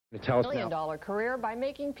$1 million career by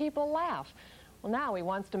making people laugh. Well, now he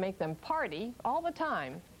wants to make them party all the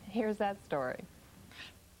time. Here's that story.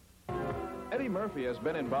 Eddie Murphy has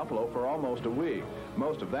been in Buffalo for almost a week.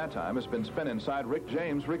 Most of that time has been spent inside Rick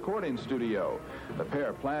James' recording studio. The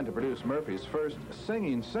pair planned to produce Murphy's first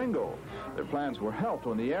singing single. Their plans were helped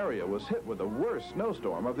when the area was hit with the worst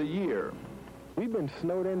snowstorm of the year. We've been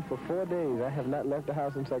snowed in for 4 days. I have not left the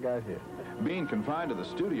house since I got here. Being confined to the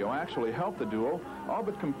studio actually helped the duo all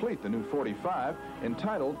but complete the new 45,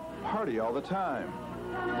 entitled Party All the Time.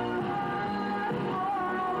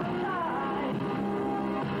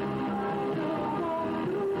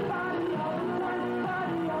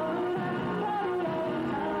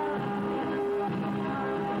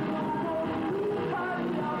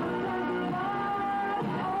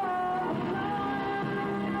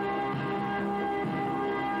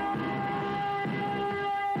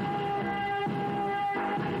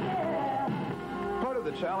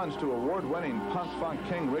 The challenge to award-winning punk-funk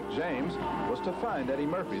king Rick James was to find Eddie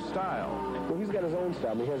Murphy's style. Well, he's got his own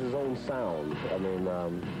style. He has his own sound. I mean,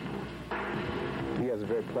 he has a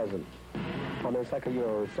very pleasant. I mean, it's like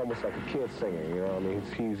it's almost like a kid singing. I mean,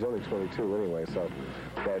 he's only 22 anyway, so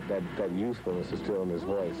that youthfulness is still in his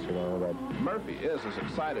voice. That Murphy is as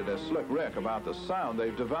excited as Slick Rick about the sound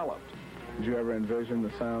they've developed. Did you ever envision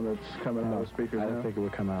the sound that's coming out of the speakers? I didn't think it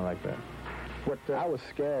would come out like that. I was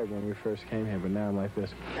scared when we first came here, but now I'm like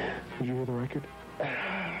this. Did you hear the record?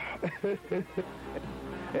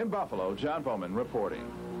 In Buffalo, John Bowman reporting.